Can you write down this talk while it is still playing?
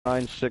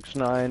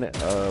969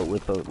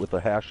 with a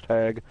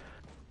hashtag.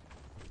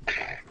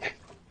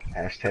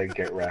 Hashtag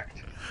get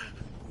wrecked.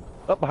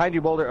 Up behind you,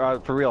 Boulder.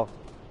 For real.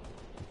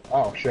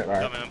 Oh shit! All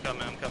right. I'm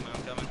coming.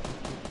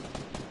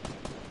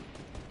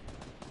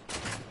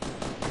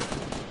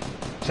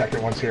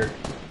 Second one's here.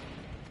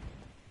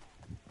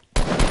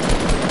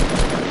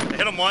 I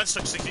hit him once,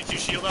 took 62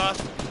 shield off.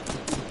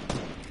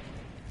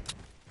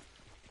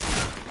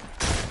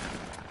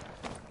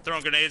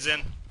 Throwing grenades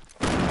in.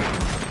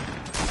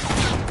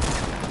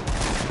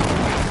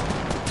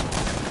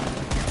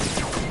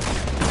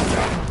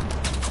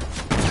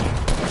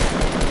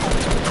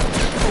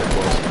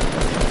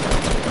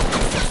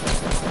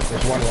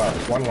 There's one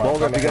left. One left.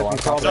 Boulder, On the you hill, got on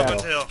some top Jump of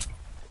into the the hill. hill.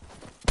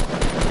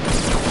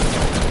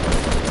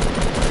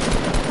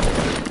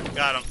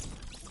 Got him.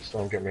 Just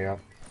don't get me up.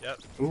 Yep.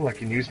 Ooh, I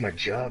can use my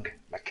jug,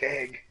 my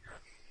keg.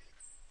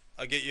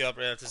 I'll get you up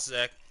right after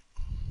Zach.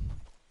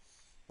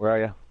 Where are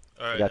you?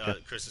 Alright, Gotcha.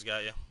 Chris has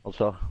got you.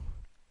 Also.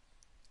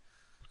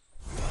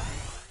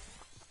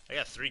 I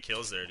got 3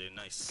 kills there, dude.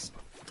 Nice.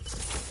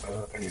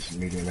 I need some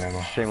medium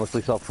ammo.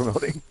 Shamelessly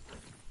self-promoting.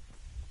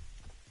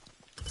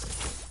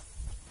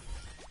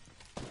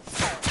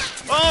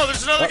 Oh,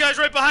 there's another guy's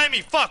right behind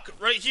me. Fuck,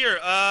 right here.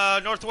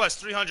 Northwest,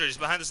 300. He's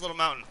behind this little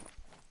mountain.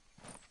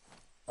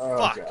 Oh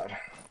Fuck. god.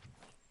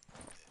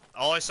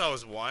 All I saw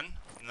was one.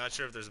 I'm not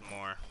sure if there's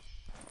more.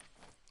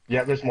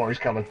 Yeah, there's more. He's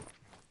coming.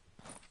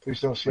 Please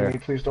don't see Where? me.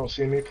 Please don't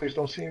see me. Please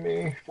don't see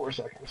me. 4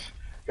 seconds.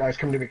 Guys,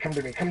 come to me. Come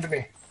to me. Come to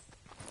me.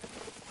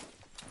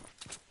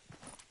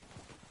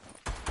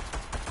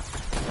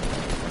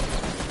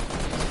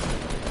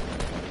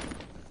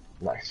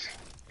 Nice.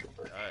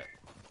 Alright.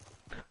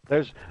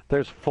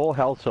 There's full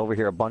healths over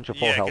here. A bunch of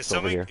full Yeah, healths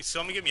over here.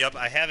 someone get me up.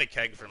 I have a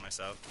keg for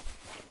myself.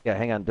 Yeah,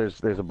 hang on.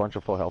 There's a bunch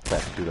of full health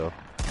packs too, though.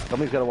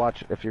 Somebody's got to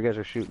watch if you guys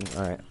are shooting.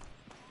 All right.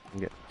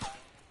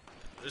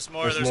 There's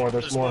more.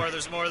 There's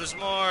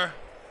more.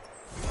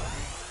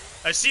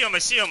 I see him.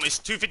 He's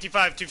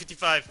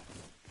 255.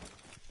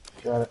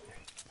 Got it.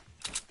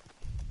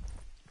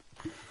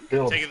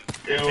 Build.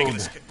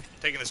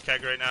 Taking this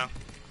keg right now.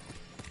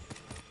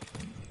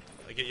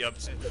 I get you up.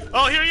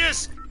 Oh, here he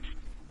is.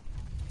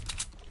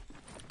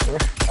 Where?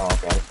 Oh,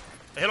 got it.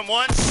 I hit him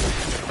once.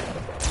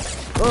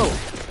 Oh,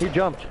 he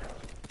jumped.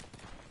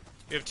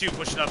 We have 2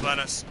 pushing up on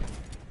us.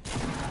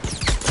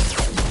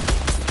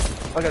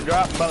 Fucking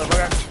drop,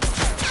 motherfucker.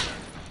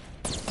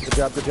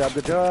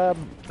 Good job.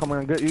 Come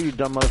on, get you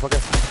dumb motherfucker.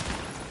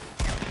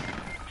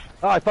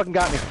 Oh, he fucking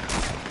got me.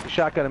 He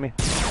shotgunning me.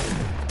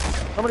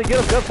 Somebody get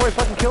him before he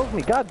fucking kills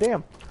me. God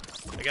damn.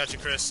 I got you,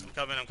 Chris.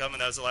 I'm coming.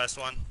 That was the last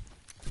one.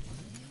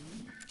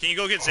 Can you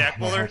go get Zach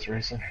My Buller? heart's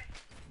racing.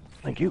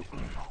 Thank you.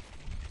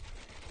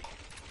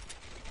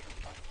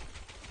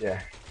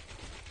 Yeah.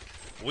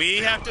 We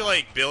have to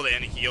like build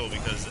and heal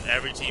because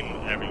every team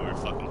everywhere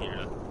fucking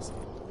here.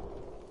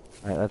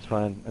 Alright, that's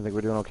fine. I think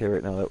we're doing okay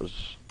right now. That was,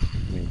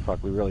 I mean,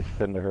 fuck, we really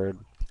thinned the herd.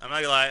 I'm not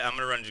gonna lie, I'm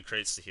gonna run into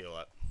crates to heal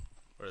up.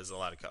 Where there's a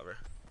lot of cover.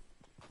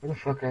 Where the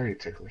fuck are you,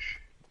 Ticklish?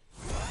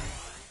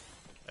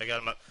 I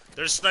got him up.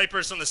 There's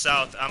snipers from the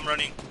south. I'm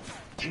running.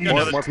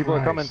 More people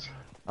are coming.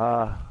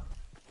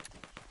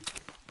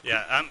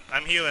 Yeah,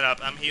 I'm healing up.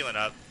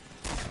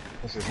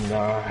 This is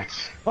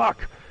nuts.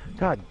 Fuck!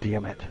 God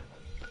damn it.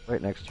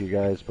 Right next to you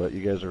guys, but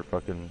you guys are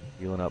fucking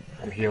healing up.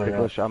 I'm healing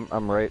Ticklish,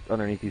 I'm right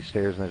underneath these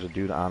stairs and there's a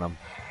dude on him.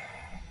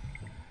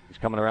 He's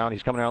coming around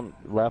left.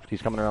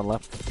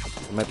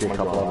 There might be a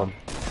couple of them.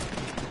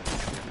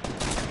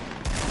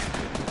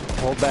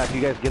 Hold back,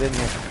 you guys get in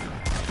here.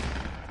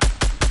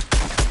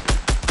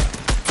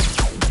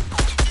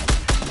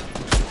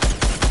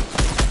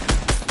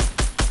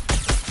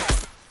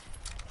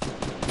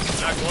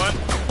 Knock one.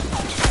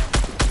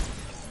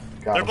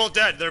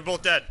 They're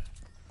both dead.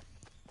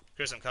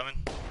 Chris, I'm coming.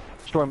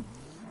 Storm.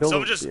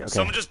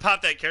 Someone just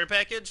popped that care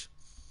package.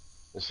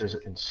 This is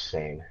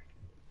insane.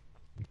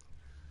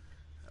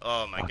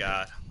 Oh my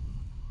god.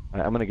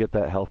 Alright, I'm gonna get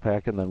that health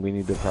pack and then we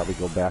need to probably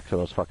go back to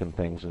those fucking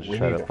things and just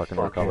try to fucking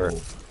recover.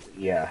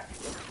 Yeah.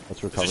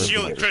 Let's recover. Just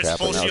shield, Chris,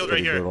 full shield right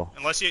here. Brutal.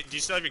 Unless do you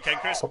still have your keg,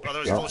 Chris?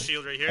 Otherwise, Yeah. full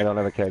shield right here. I don't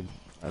have a keg.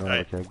 Have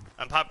a keg.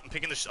 I'm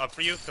picking this up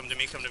for you. Come to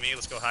me.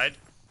 Let's go hide.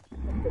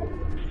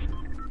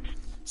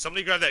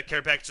 Somebody grab that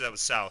care package that was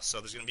south, so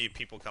there's gonna be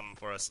people coming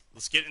for us.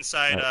 Let's get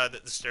inside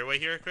the stairway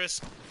here, Chris.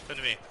 Come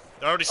to me.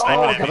 They're already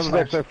sniping at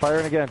me. They're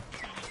firing again.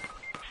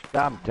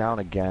 I'm down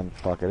again.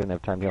 Fuck, I didn't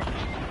have time to heal.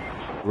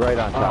 Right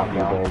on top of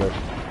you, Boulder.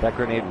 That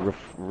grenade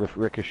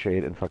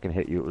ricocheted and fucking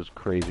hit you. It was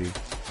crazy.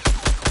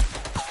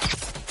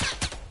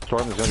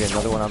 Storm, there's gonna be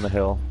another one on the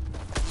hill.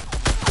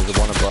 There's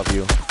one above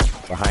you.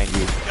 Behind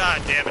you.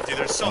 God damn it, dude.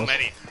 There's so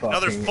many.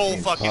 Another full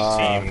fucking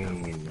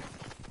team.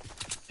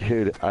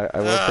 Dude, I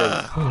will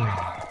say...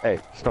 Hey,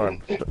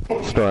 Storm,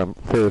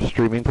 for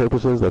streaming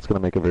purposes, that's gonna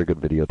make a very good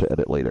video to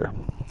edit later.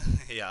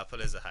 Yeah, I'll put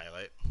it as a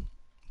highlight.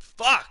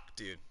 Fuck,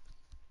 dude.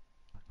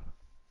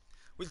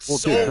 Well,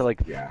 dude,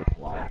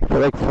 for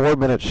like 4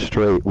 minutes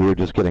straight, we were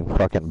just getting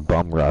fucking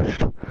bum rushed.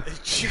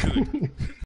 Dude.